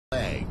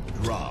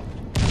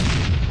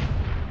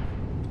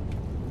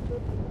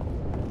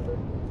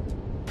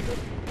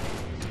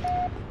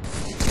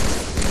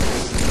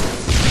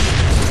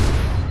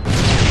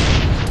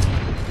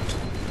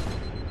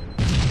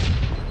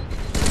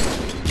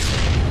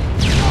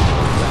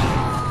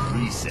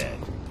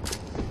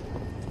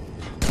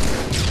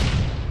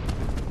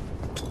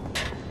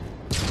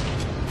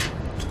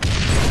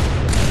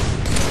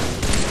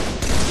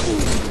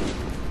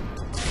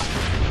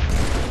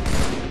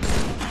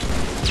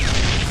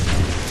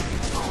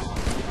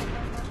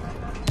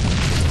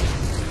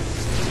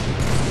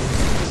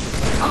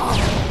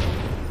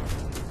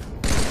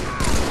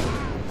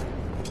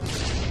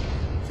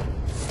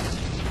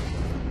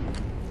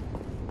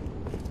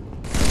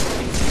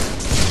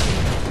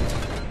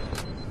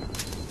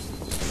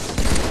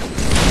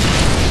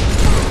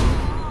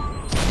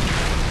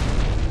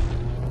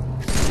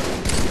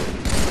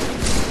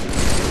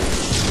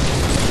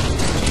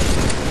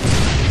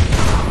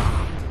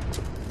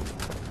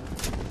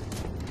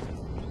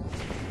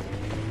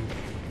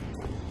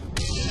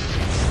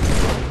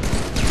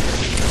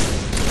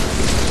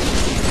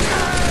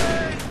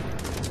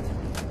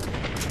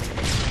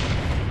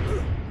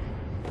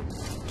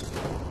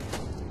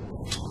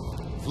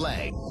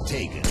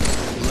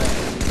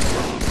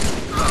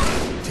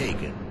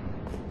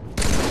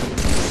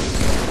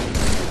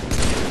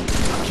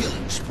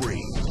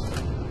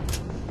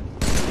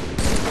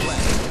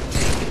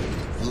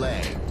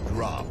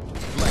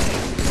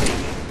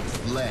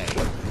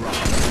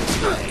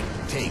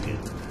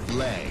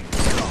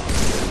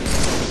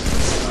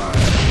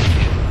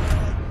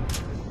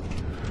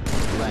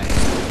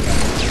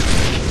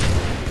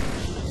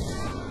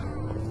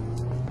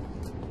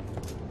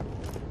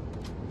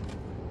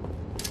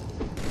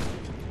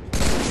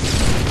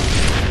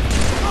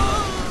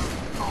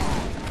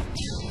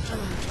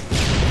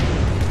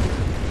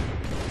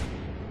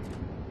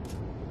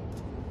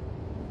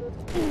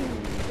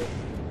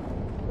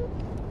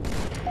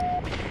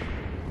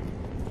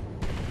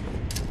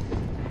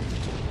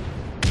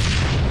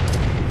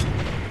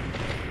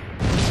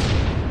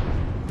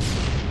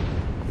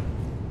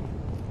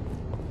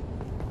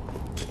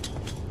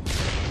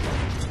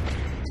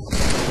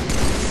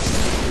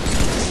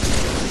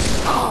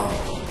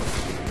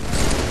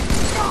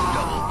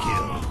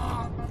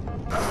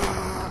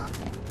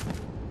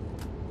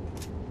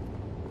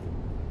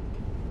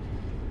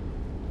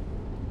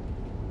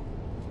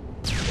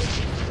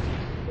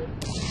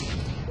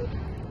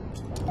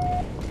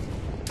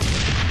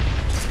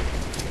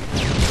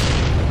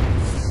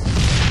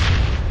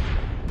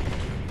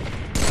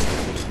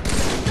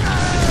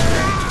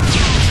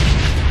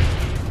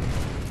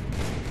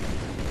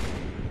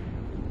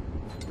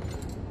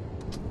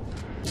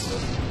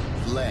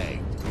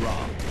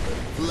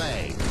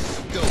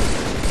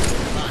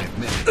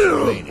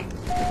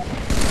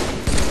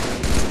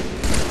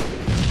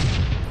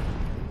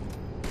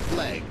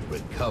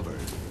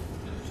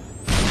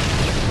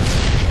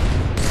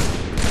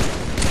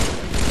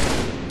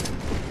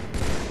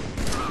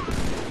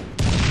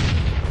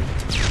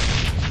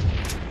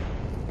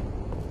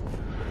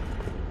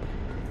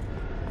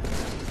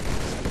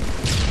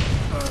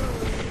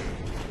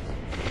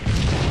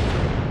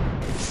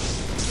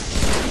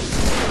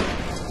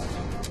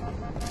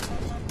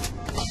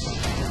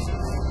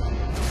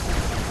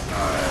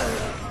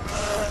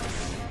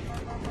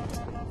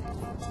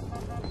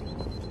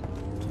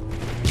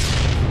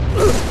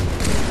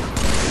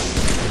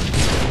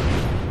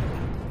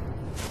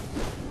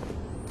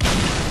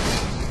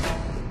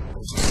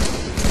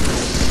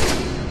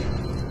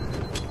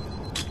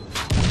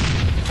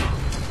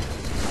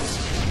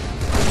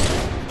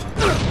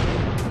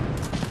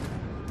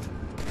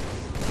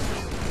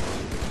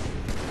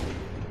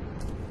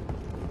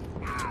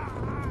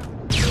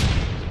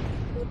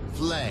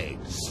Flag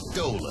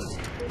stolen.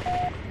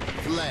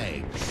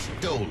 Flag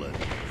stolen.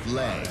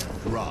 Flag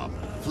drop.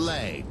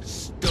 Flag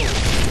stolen.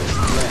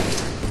 Flag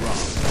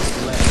drop.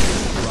 Flag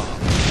drop.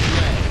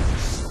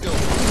 Flag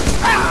stolen.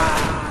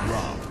 Flag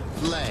drop.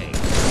 Flag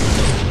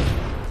stolen.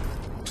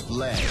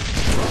 Flag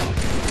drop.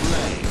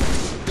 Flag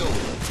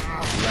stolen.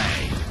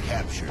 Flag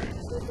captured.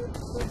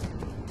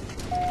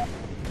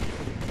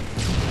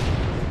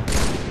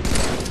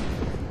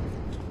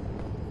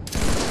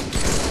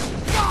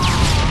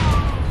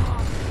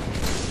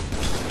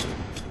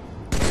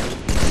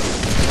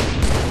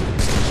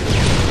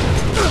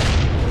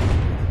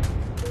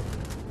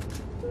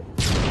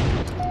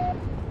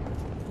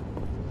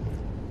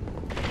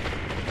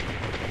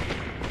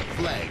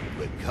 Flag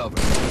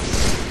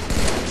recovered.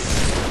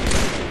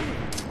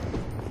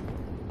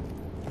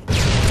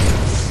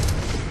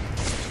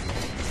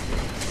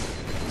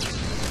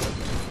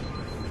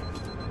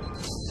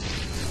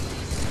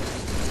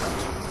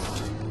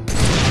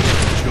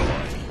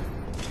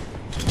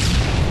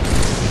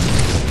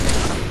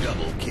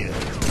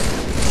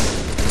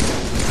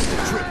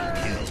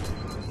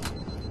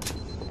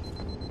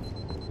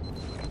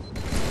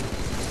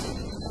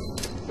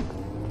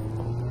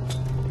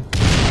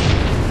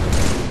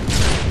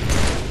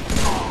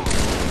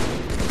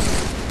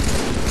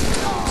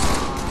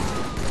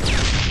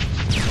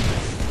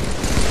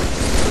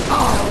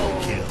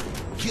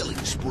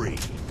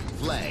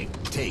 Flag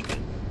taken.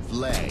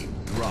 Flag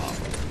drop.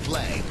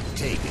 Flag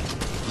taken.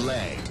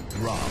 Flag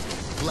drop.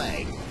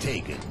 Flag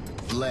taken.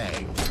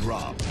 Flag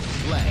drop.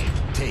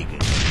 Flag taken.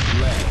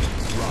 Flag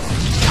drop.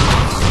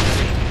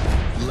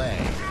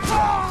 Flag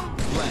drop.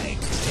 Flag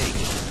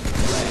taken.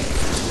 Flag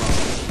drop.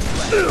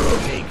 Flag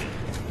taken.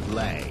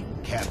 Flag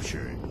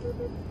captured.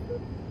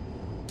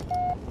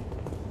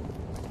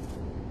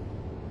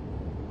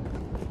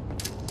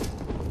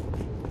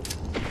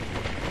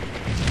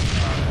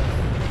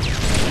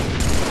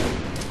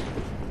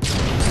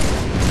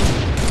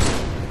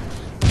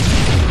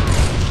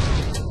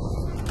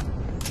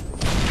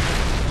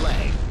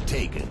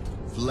 Taken.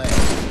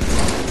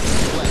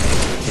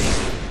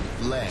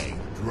 Flag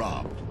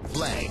dropped.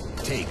 Flag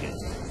taken.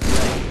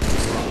 Flag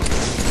dropped.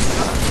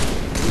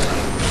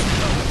 Flag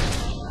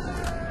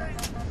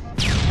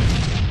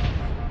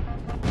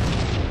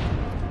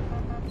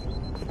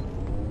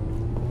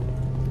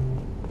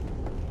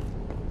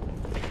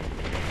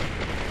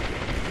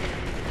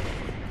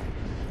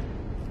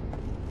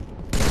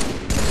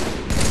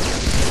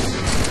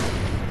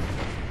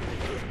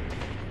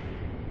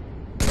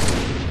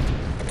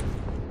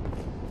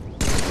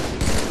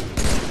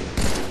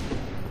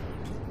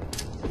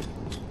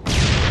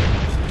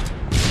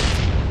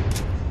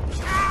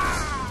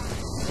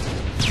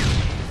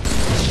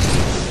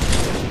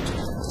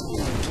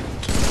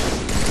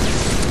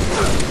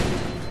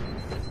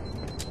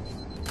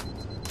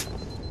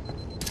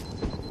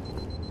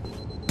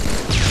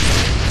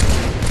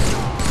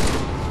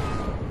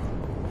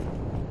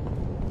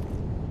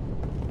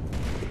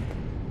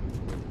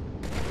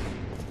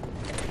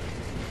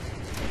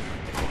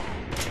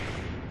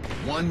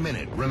 1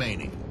 minute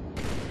remaining.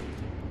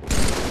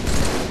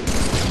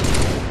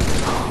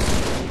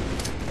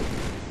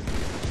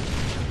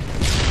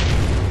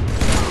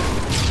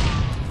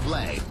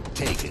 Flag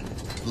taken.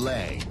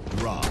 Flag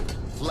dropped.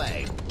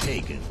 Flag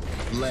taken.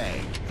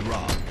 Flag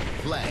dropped.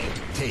 Flag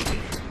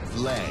taken.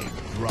 Flag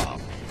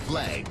dropped.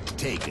 Flag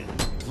taken.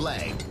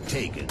 Flag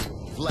taken.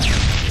 Flag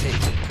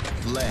taken.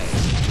 Flag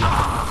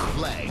dropped.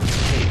 Flag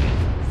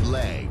taken.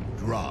 Flag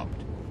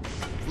dropped.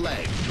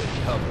 Flag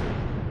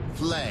recovered.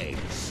 Flag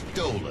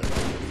stolen.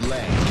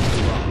 Flag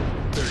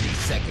dropped. 30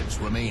 seconds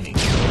remaining.